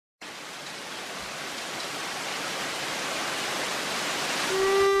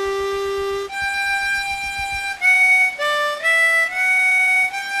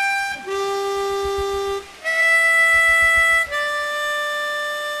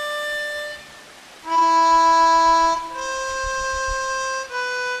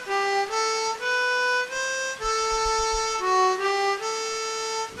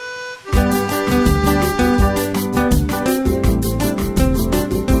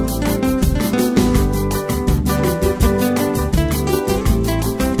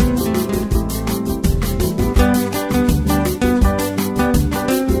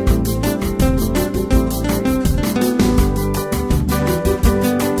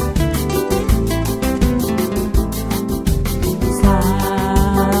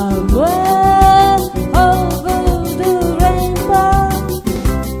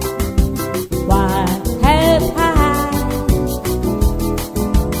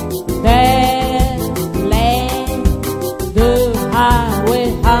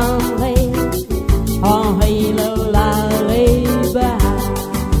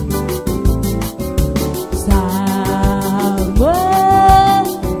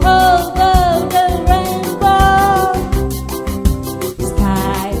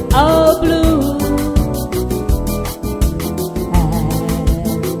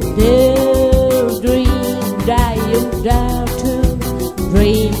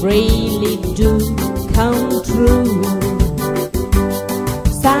dream really do come true.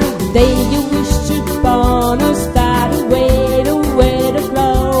 Someday you wish to born or start away the way the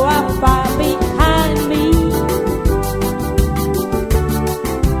flow are far behind me.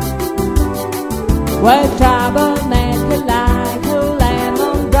 Where trouble make a like a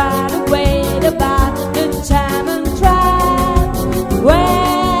lemon right away the back the time and try.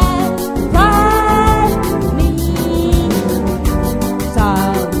 Where find me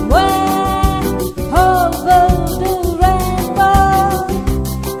somewhere over the rainbow,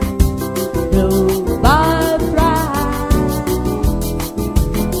 blue butterfly,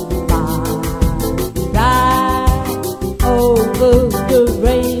 fly over the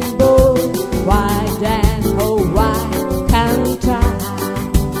rainbow, wide and oh wide can't try.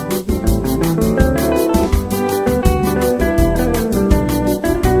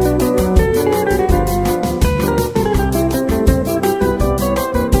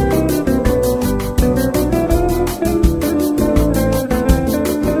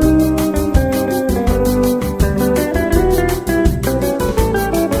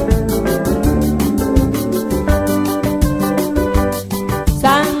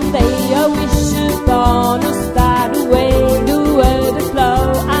 Someday I wish upon a start away the way the flow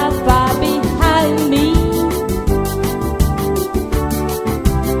are far behind me.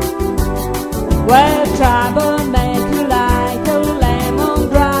 Where trouble make you like a lemon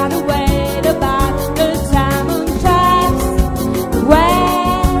right away the back the time on tracks.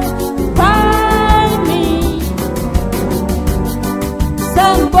 Where find me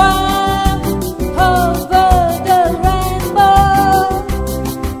somewhere over the rainbow,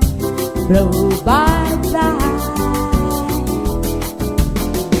 blue butterfly,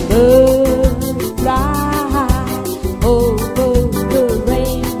 butterfly.